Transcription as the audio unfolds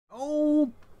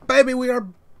baby, we are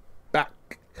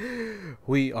back.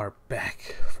 We are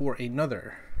back for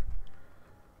another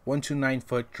 129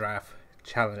 foot draft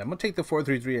challenge. I'm gonna take the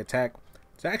 4-3-3 attack.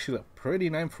 It's actually a pretty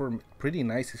nice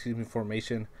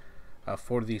formation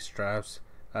for these drafts.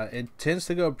 It tends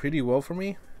to go pretty well for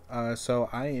me. So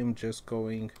I am just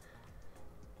going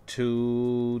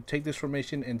to take this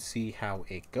formation and see how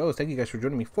it goes. Thank you guys for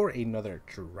joining me for another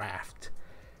draft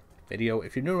video.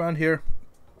 If you're new around here,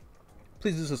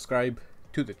 please do subscribe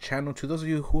to the channel. To those of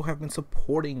you who have been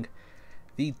supporting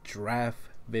the draft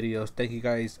videos, thank you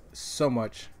guys so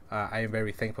much. I am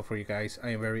very thankful for you guys. I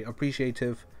am very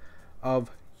appreciative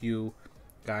of you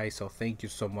guys, so thank you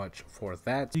so much for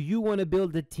that. Do you want to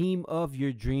build the team of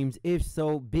your dreams? If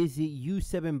so, visit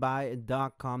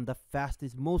u7buy.com, the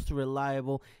fastest, most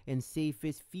reliable, and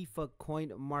safest FIFA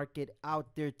coin market out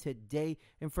there today.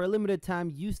 And for a limited time,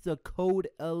 use the code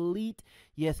ELITE.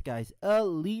 Yes, guys,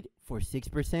 ELITE for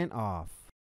 6% off.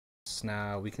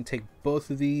 Now we can take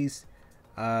both of these.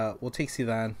 We'll take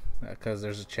Zidane because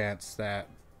there's a chance that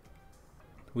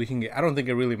we can get. I don't think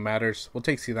it really matters. We'll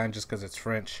take Zidane just because it's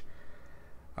French.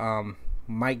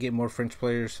 Might get more French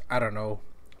players. I don't know.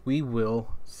 We will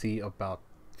see about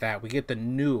that. We get the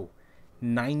new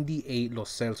 98 Lo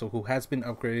Celso, who has been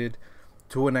upgraded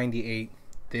to a 98.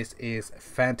 This is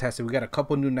fantastic. We got a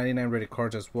couple new 99 rated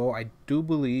cards as well. I do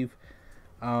believe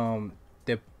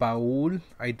the Paul,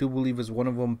 I do believe, is one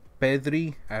of them.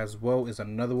 Pedri as well is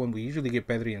another one. We usually get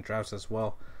Pedri in drafts as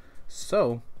well,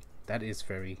 so that is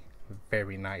very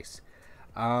nice.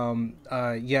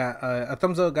 A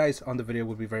thumbs up, guys, on the video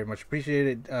would be very much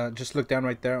appreciated. Just look down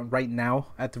right there right now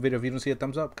at the video. If you don't see a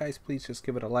thumbs up, guys, please just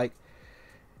give it a like.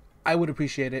 I would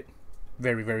appreciate it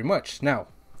very much. Now,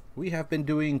 we have been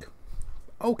doing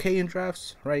okay in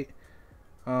drafts, right?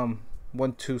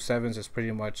 1-2-7s is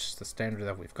pretty much the standard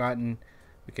that we've gotten.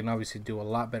 We can obviously do a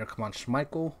lot better. Come on,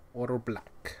 Schmeichel or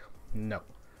Black. No,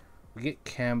 we get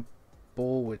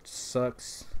Campbell, which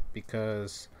sucks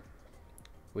because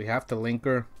we have to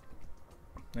linker.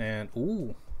 And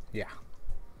ooh, yeah.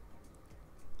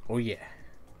 Oh yeah.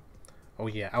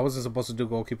 I wasn't supposed to do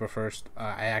goalkeeper first.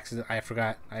 I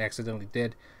forgot. I accidentally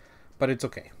did, but it's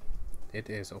okay.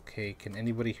 It is okay. Can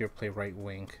anybody here play right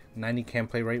wing? 90 can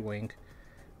play right wing.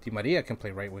 Di Maria can play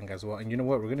right wing as well. And you know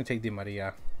what? We're gonna take Di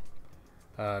Maria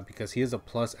because he is a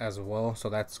plus as well, so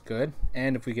that's good.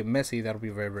 And if we get Messi, that'll be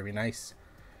very nice.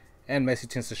 And Messi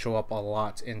tends to show up a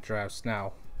lot in drafts.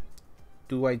 Now,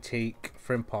 do I take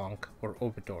Frimpong or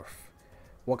Oberdorf?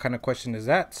 What kind of question is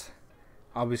that?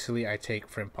 Obviously, I take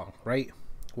Frimpong, right?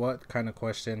 What kind of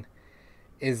question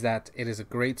is that? It is a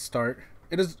great start.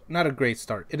 It is not a great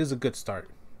start. It is a good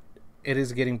start. It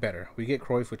is getting better. We get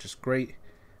Cruyff, which is great.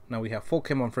 Now we have full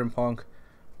chem on Frimpong.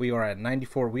 We are at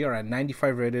 94. We are at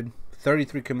 95 rated.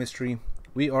 33 chemistry.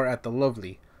 We are at the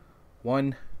lovely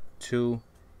 1-2-8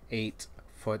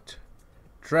 foot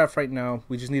draft right now.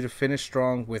 We just need to finish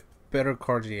strong with better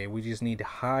cards. We just need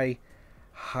high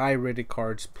rated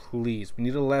cards, please. We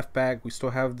need a left back. We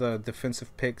still have the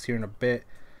defensive picks here in a bit,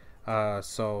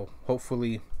 so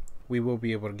hopefully we will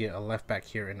be able to get a left back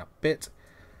here in a bit.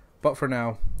 But for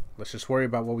now, let's just worry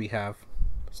about what we have.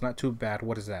 It's not too bad.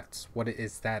 What is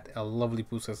that? A lovely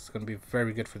boost. That's going to be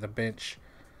very good for the bench,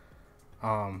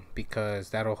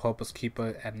 because that'll help us keep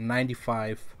it at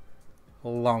 95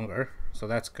 longer, so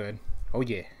that's good.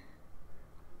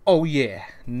 Oh yeah,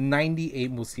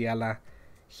 98 Musiala,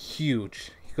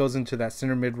 huge. He goes into that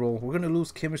center mid role. We're gonna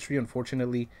lose chemistry,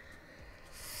 unfortunately.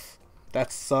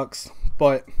 That sucks,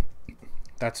 but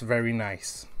that's very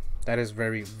nice. That is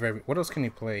very. What else can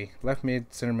he play? Left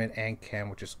mid, center mid, and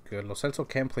cam, which is good. Lo Celso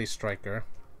can play striker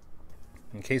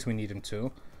in case we need him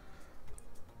to.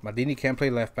 Maldini can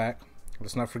play left back.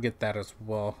 Let's not forget that as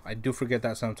well. I do forget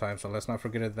that sometimes, so let's not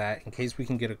forget that. In case we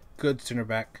can get a good center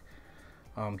back,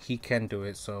 he can do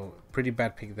it. So pretty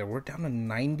bad pick there. We're down to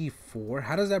 94.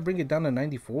 How does that bring it down to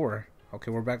 94? Okay,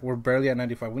 we're back. We're barely at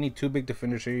 95. We need two big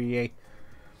defenders here. Yay.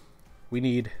 We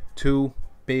need two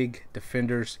big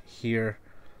defenders here.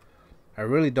 I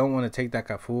really don't want to take that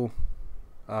Cafu.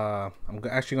 I'm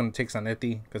actually going to take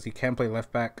Zanetti because he can play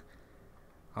left back.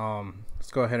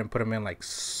 Let's go ahead and put him in like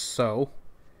so.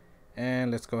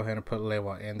 And let's go ahead and put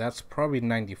Lewa in. That's probably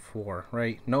 94,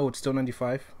 right? No, it's still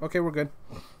 95. Okay, we're good.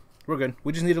 We're good.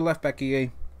 We just need a left back, EA.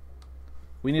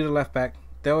 We need a left back.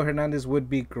 Theo Hernandez would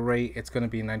be great. It's going to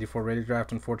be a 94 rated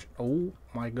draft, unfortunately. Oh,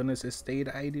 my goodness. It stayed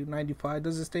at 95.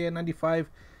 Does it stay at 95?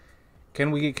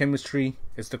 Can we get chemistry?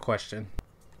 Is the question.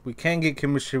 We can get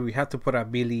chemistry. We have to put our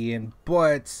Billy in,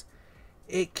 but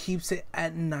it keeps it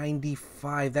at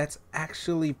 95. That's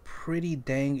actually pretty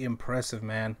dang impressive,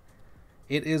 man.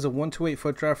 It is a 128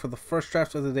 foot draft for the first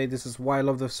draft of the day. This is why I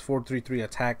love this 4-3-3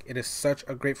 attack. It is such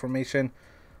a great formation.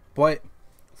 But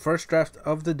first draft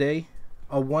of the day,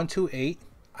 a 128.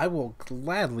 I will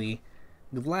gladly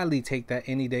take that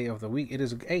any day of the week. It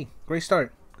is a great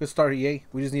start. Good start, EA.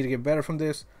 We just need to get better from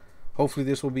this. Hopefully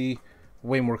this will be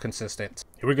way more consistent.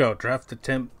 Here we go. Draft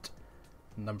attempt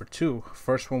number 2.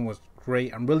 First one was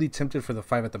great. I'm really tempted for the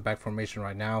 5 at the back formation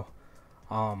right now.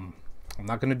 I'm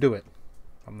not going to do it.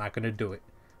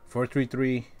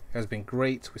 4-3-3 has been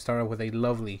great. We started with a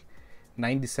lovely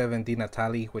 97 Di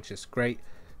Natale, which is great.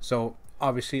 So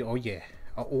obviously,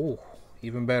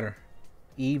 even better.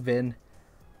 Give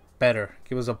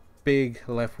us a big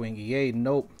left wing, EA.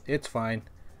 Nope, it's fine.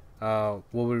 We'll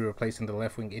be replacing the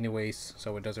left wing anyways,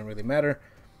 so it doesn't really matter.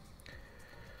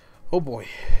 Oh boy,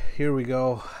 here we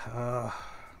go.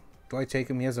 Do I take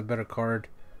him? He has a better card.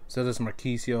 So does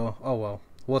Marquisio. Oh well,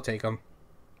 we'll take him.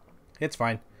 It's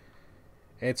fine.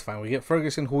 We get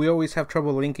Ferguson, who we always have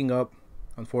trouble linking up,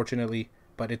 unfortunately.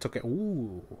 But it's okay.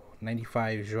 Ooh,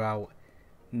 95 Joao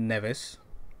Neves.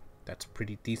 That's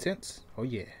pretty decent. Oh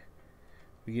yeah.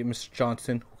 We get Mr.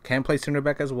 Johnson, who can play center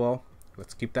back as well.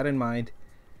 Let's keep that in mind.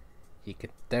 He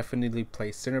could definitely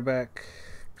play center back.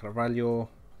 Carvalho.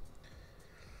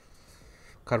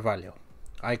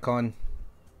 Icon.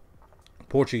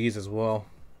 Portuguese as well.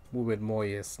 Moving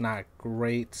Moyes, not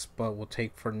great, but we'll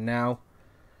take for now.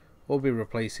 We'll be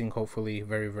replacing hopefully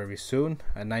very, very soon.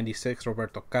 At 96,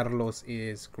 Roberto Carlos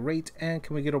is great. And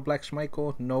can we get a Black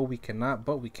Schmeichel? No, we cannot,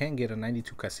 but we can get a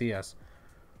 92 Casillas,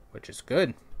 which is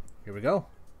good. Here we go.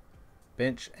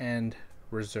 Bench and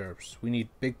reserves. We need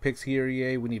big picks here,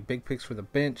 EA. We need big picks for the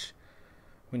bench.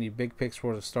 We need big picks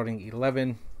for the starting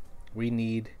 11. We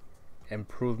need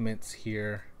improvements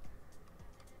here,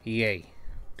 EA.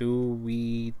 What do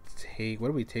we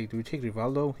take? Do we take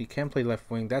Rivaldo? He can play left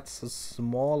wing. That's a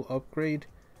small upgrade,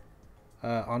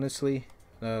 honestly.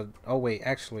 Oh wait,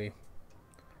 actually,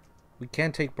 we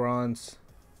can take bronze,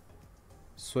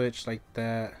 switch like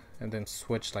that, and then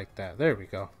switch like that. There we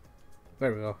go.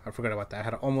 I forgot about that. I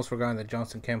had almost forgotten that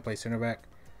Johnson can play center back.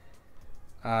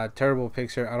 Terrible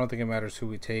picture. I don't think it matters who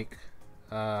we take.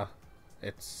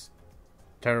 It's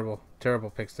terrible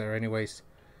picks there anyways.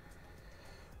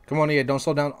 Come on, EA, don't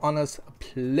slow down on us,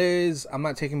 please. I'm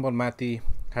not taking Bonmati.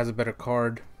 Has a better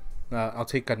card. I'll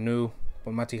take Canu.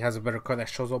 Bonmati has a better card that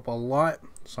shows up a lot,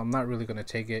 so I'm not really going to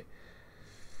take it.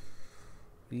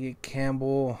 We get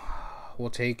Campbell. We'll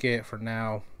take it for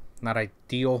now. Not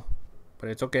ideal, but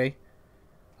it's okay.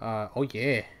 Oh,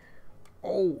 yeah.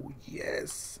 Oh,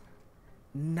 yes.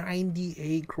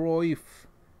 98 Cruyff.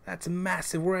 That's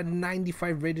massive. We're at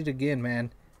 95 rated again,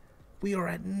 man. We are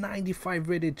at 95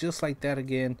 rated just like that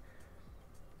again.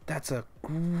 That's a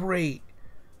great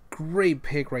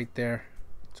pick right there.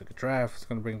 Took a draft. It's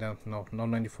going to bring down, no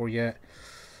 94 yet.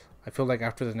 I feel like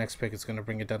after the next pick, it's going to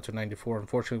bring it down to 94.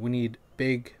 Unfortunately, we need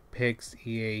big picks,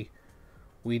 EA.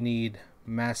 We need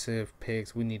massive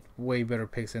picks. We need way better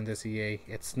picks than this, EA.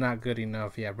 It's not good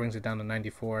enough. Yeah, it brings it down to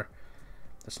 94.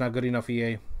 That's not good enough,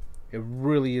 EA. It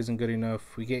really isn't good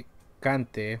enough. We get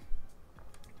Kante.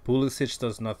 Pulisic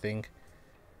does nothing.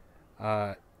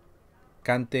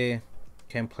 Kante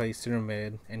can play center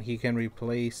mid, and he can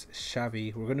replace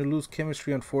Xavi. We're going to lose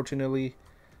chemistry, unfortunately,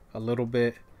 a little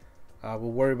bit. We'll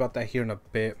worry about that here in a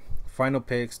bit. Final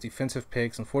picks, defensive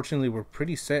picks. Unfortunately, we're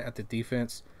pretty set at the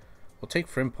defense. We'll take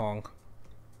Frimpong.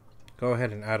 Go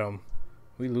ahead and add him.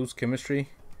 We lose chemistry.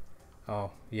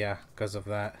 Oh, yeah, because of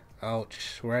that.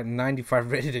 Ouch. We're at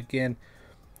 95 rated again.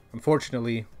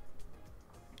 Unfortunately,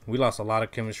 we lost a lot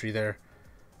of chemistry there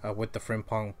with the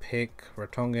Frimpong pick.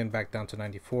 Vertonghen back down to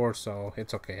 94, so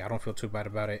it's okay. I don't feel too bad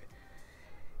about it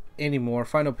anymore.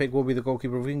 Final pick will be the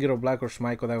goalkeeper. If we can get a Black or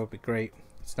Schmeichel, that would be great.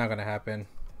 It's not going to happen.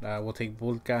 We'll take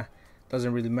Bulka.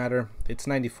 Doesn't really matter. It's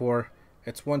 94.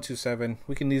 It's 127.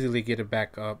 We can easily get it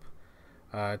back up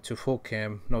to full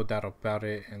chem. No doubt about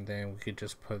it. And then we could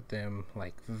just put them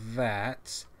like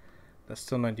that. That's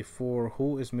still 94.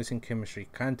 Who is missing chemistry?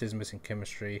 Kant is missing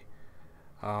chemistry.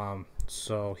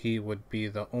 So he would be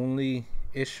the only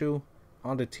issue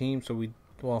on the team. So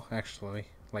well, actually,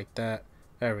 like that.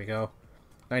 There we go.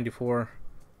 94,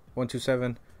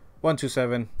 127,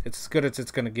 127. It's as good as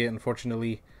it's gonna get.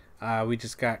 Unfortunately, we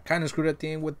just got kind of screwed at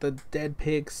the end with the dead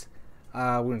picks.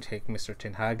 We're gonna take Mr.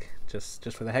 Ten Hag just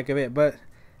for the heck of it, but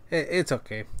it's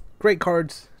okay. Great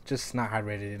cards, just not high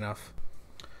rated enough.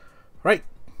 Right,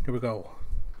 here we go.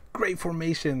 Great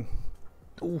formation.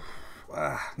 Oof.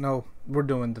 No, we're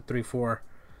doing the 3-4,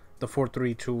 the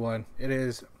 4-3-2-1. It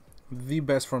is the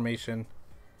best formation,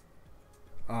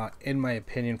 in my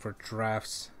opinion, for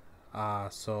drafts.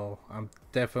 So I'm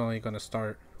definitely gonna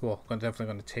start Well, I'm definitely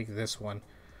going to take this one.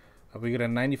 We get a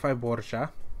 95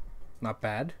 Borja. Not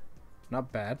bad.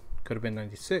 Not bad. Could have been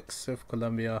 96 if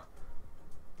Colombia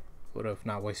would have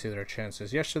not wasted their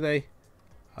chances yesterday.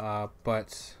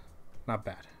 But not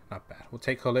bad. Not bad. We'll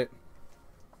take Hullet.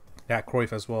 Yeah,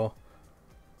 Cruyff as well.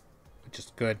 Which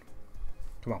is good.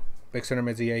 Come on. Big center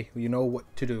mid ZA. You know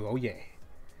what to do. Oh, yeah.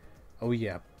 Oh,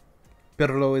 yeah.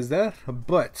 Pirlo is there.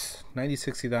 But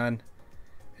 96 Zidane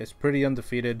is pretty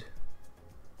undefeated.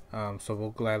 So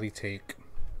we'll gladly take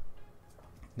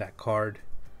that card.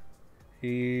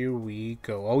 Here we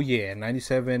go. Oh, yeah.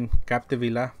 97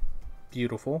 Capdevila.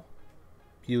 Beautiful.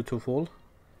 Beautiful.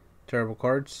 Terrible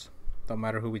cards. Don't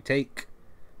matter who we take.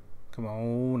 Come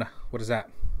on. What is that?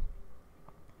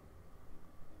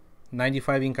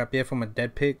 95 Hincapié from a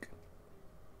dead pick.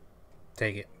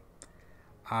 Take it.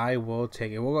 I will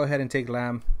take it. We'll go ahead and take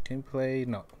Lamb. Can he play?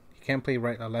 No. He can't play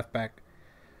right or left back.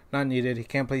 Not needed. He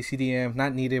can't play CDM.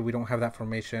 Not needed. We don't have that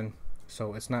formation.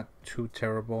 So it's not too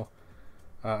terrible.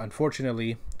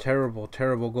 Unfortunately, terrible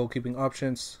goalkeeping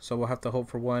options. So we'll have to hope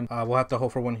for one. We'll have to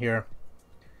hope for one here.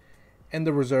 And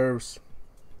the reserves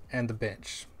and the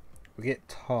bench. We get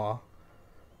Ta,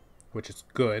 which is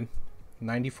good.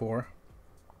 94.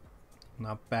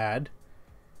 Not bad.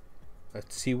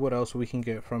 Let's see what else we can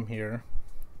get from here.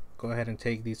 Go ahead and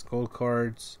take these gold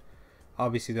cards.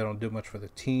 Obviously, they don't do much for the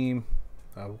team.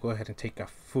 We'll go ahead and take a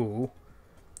Fu.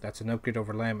 That's an upgrade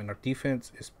over Lamb, and our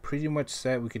defense is pretty much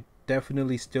set. We could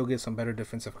definitely still get some better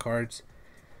defensive cards,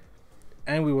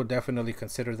 and we will definitely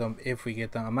consider them if we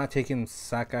get them. I'm not taking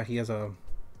Saka. He has a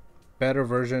better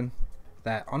version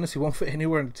that honestly won't fit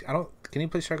anywhere. Can he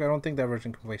play striker? I don't think that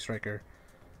version can play striker.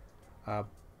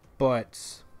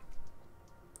 But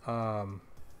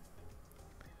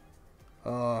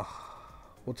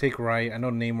we'll take right. I know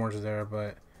Neymar's there,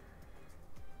 but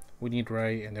we need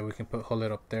right, and then we can put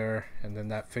Hullet up there, and then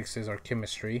that fixes our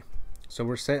chemistry. So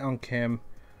we're set on chem.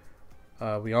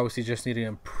 We obviously just need to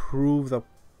improve the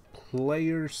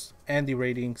players and the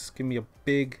ratings. Give me a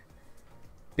big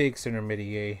center mid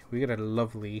EA. We get a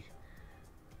lovely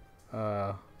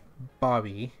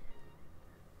Bobby.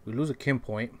 We lose a chem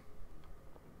point.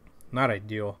 Not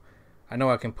ideal. I know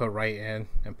I can put right in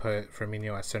and put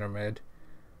Firmino at center mid.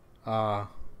 But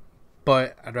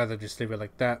I'd rather just leave it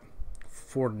like that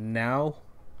for now.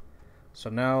 So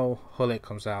now Hullet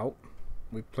comes out.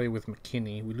 We play with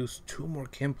McKinney. We lose 2 more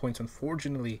chem points,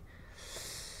 unfortunately.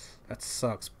 That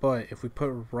sucks. But if we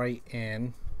put right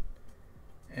in,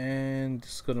 and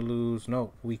it's gonna lose.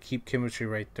 No, we keep chemistry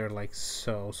right there like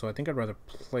so. So I think I'd rather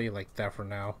play like that for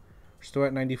now. We're still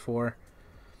at 94.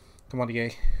 Come on,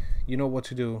 EA. You know what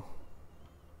to do.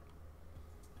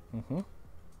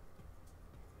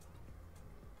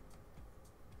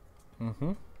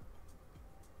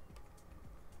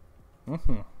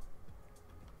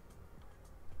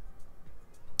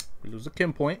 We lose a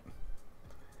chem point,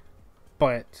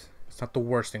 but it's not the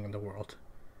worst thing in the world.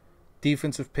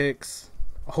 Defensive picks.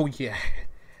 Oh yeah.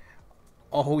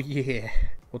 Oh yeah.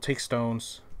 We'll take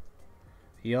Stones.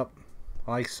 Yup.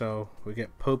 Like so. We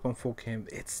get Pope on full chem.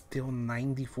 It's still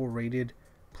 94 rated.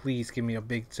 Please give me a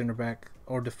big center back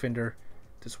or defender.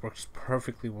 This works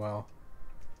perfectly well.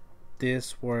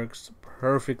 This works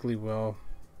perfectly well.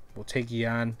 We'll take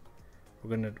Jan.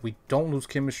 We don't lose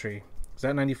chemistry. Is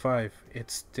that 95?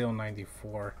 It's still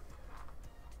 94.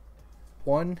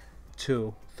 1,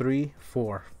 2, 3,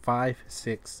 4, 5,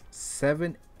 6,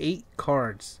 7, 8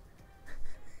 cards.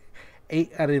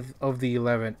 8 out of the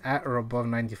 11 at or above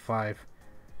 95.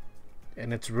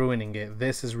 And it's ruining it.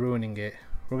 This is ruining it.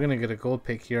 We're going to get a gold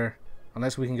pick here.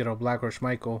 Unless we can get a Black or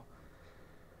Schmeichel.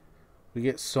 We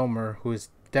get Sommer, who is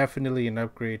definitely an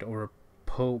upgrade over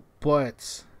Pope.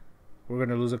 But we're going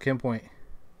to lose a chem point.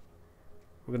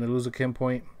 We're going to lose a chem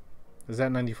point. Is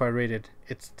that 95 rated?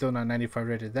 It's still not 95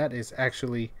 rated. That is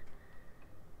actually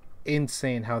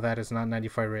insane how that is not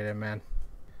 95 rated, man.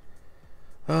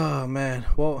 Oh, man.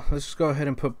 Well, let's just go ahead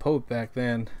and put Pope back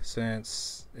then,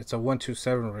 since it's a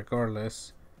 127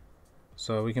 regardless.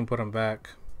 So we can put him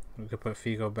back. We could put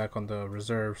Figo back on the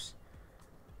reserves.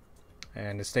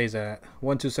 And it stays at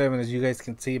 127, as you guys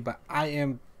can see. But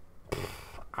I'm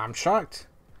shocked.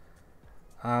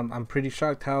 I'm pretty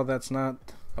shocked how that's not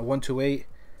a 128.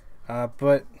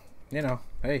 But, you know,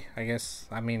 hey, I guess,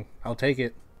 I mean, I'll take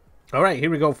it. All right,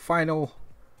 here we go. Final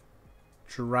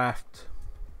draft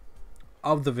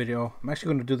of the video. I'm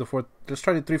actually going to do the 4. Let's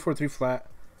try the 3-4-3 flat.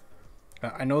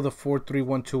 I know the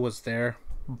 4-3-1-2 was there,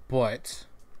 but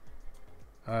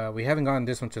we haven't gotten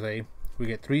this one today. We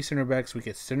get 3 center backs. We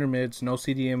get center mids. No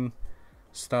CDM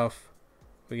stuff.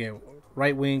 We get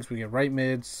right wings. We get right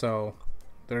mids. So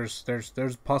there's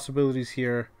possibilities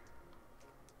here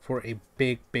for a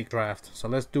big draft. So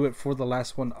let's do it for the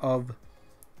last one of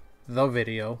the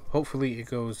video. Hopefully it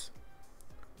goes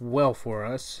well for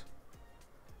us,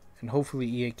 and hopefully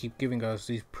EA keep giving us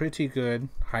these pretty good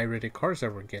high rated cards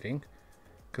that we're getting,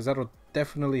 because that'll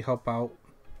definitely help out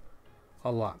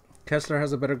a lot. Kessler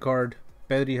has a better card.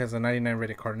 Pedri has a 99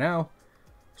 rated card now,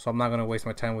 so I'm not going to waste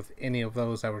my time with any of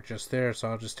those that were just there. So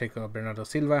I'll just take a Bernardo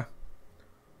Silva,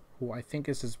 who I think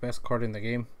is his best card in the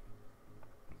game.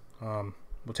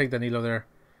 We'll take Danilo there.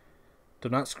 Do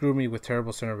not screw me with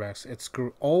terrible center backs.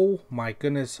 Oh my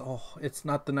goodness. Oh, it's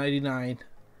not the 99,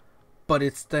 but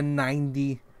it's the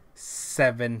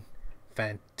 97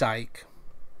 Van Dijk,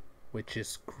 which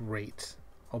is great.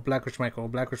 Oh, Blackridge Michael,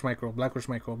 Blackridge Michael, Blackridge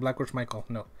Michael, Blackridge Michael.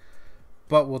 No.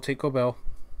 But we'll take Cobel.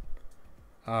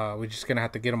 We're just going to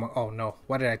have to get him. Oh, no.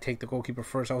 Why did I take the goalkeeper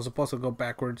first? I was supposed to go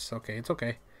backwards. Okay, it's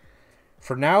okay.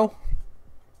 For now,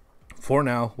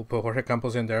 we'll put Jorge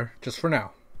Campos in there. Just for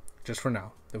now.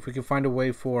 If we can find a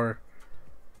way for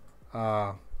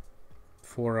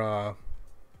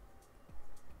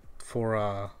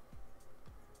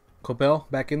Cobel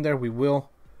back in there, we will.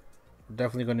 We're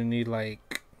definitely going to need,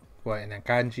 like, an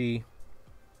Akanji,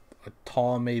 a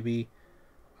Tall maybe.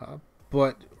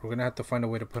 But we're going to have to find a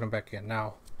way to put him back in.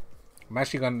 Now, I'm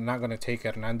actually not going to take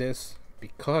Hernandez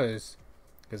because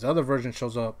his other version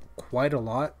shows up quite a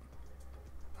lot.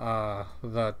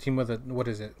 The team of the, what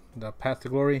is it? The Path to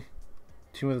Glory?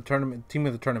 Team of the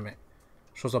tournament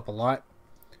shows up a lot.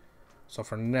 So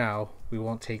for now, we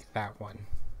won't take that one.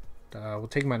 We'll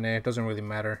take Mane. It doesn't really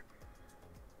matter.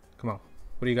 Come on.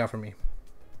 What do you got for me?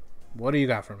 What do you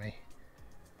got for me?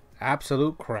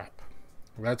 Absolute crap.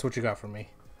 That's what you got for me.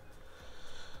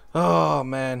 Oh,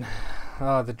 man.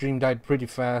 The dream died pretty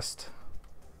fast.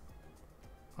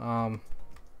 We'll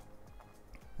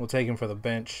take him for the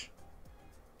bench.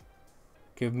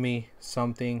 Give me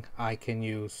something I can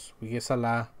use. We get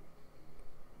Salah.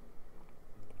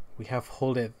 We have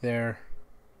Hold It there.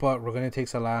 But we're going to take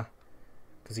Salah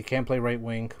because he can't play right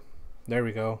wing. There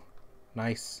we go.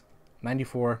 Nice.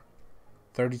 94.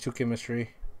 32 chemistry.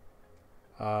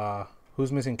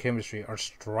 Who's missing chemistry? Our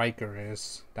striker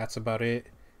is. That's about it.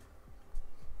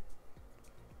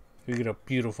 We get a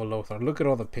beautiful Lothar. Look at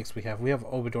all the picks we have. We have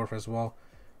Oberdorf as well.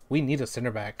 We need a center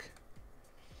back.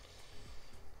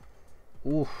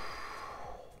 Oof.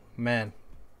 Man.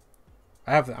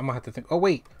 I'm going to have to think. Oh,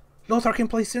 wait. Lothar can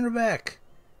play center back.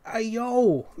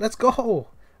 Yo. Let's go.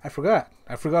 I forgot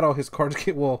all his cards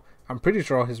get. Well, I'm pretty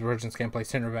sure all his versions can play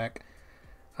center back.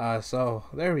 So,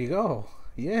 there we go.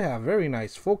 Yeah, very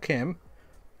nice. Full chem.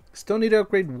 Still need to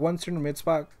upgrade one center mid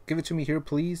spot. Give it to me here,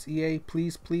 please. EA,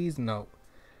 please, please. No.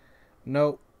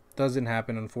 No. Doesn't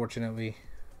happen, unfortunately.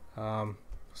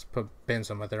 Let's put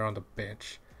Benzema there on the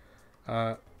bench.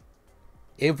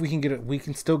 If we can get it, we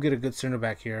can still get a good center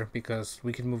back here because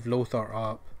we can move Lothar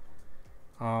up.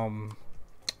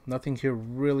 Nothing here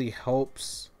really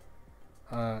helps.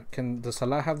 Does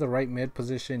Salah have the right mid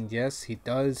position? Yes, he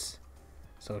does.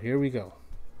 So here we go.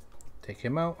 Take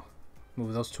him out.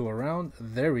 Move those two around.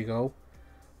 There we go.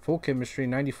 Full chemistry,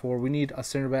 94. We need a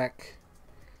center back.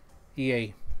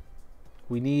 EA.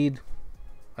 We need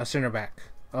a center back.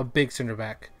 A big center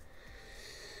back.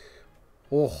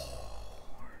 Oh.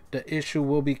 The issue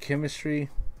will be chemistry.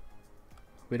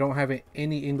 We don't have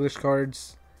any English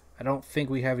cards. I don't think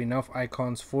we have enough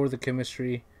icons for the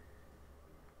chemistry.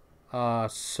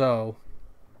 So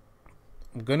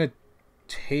I'm gonna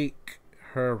take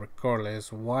her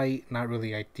regardless. White, not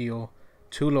really ideal.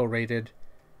 Too low rated.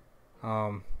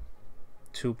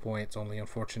 2 points only,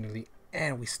 unfortunately.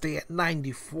 And we stay at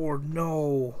 94.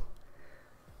 No.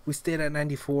 We stayed at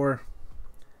 94.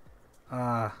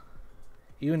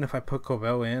 Even if I put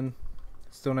Cobel in,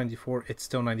 still 94. It's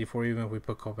still 94 even if we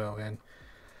put Cobel in.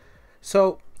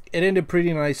 So it ended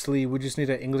pretty nicely. We just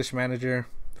need an English manager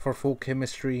for full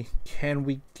chemistry. Can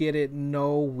we get it?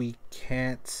 No, we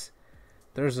can't.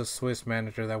 There's a Swiss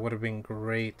manager that would have been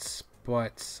great,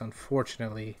 but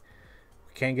unfortunately,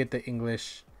 we can't get the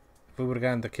English. If we would have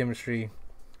gotten the chemistry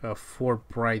for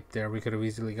Bright there, we could have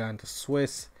easily gotten the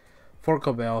Swiss for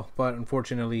Cobel, but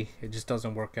unfortunately, it just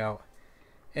doesn't work out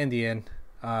in the end.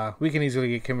 We can easily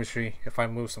get chemistry if I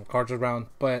move some cards around,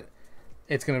 but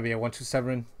it's going to be a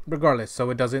 127 regardless, so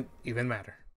it doesn't even matter.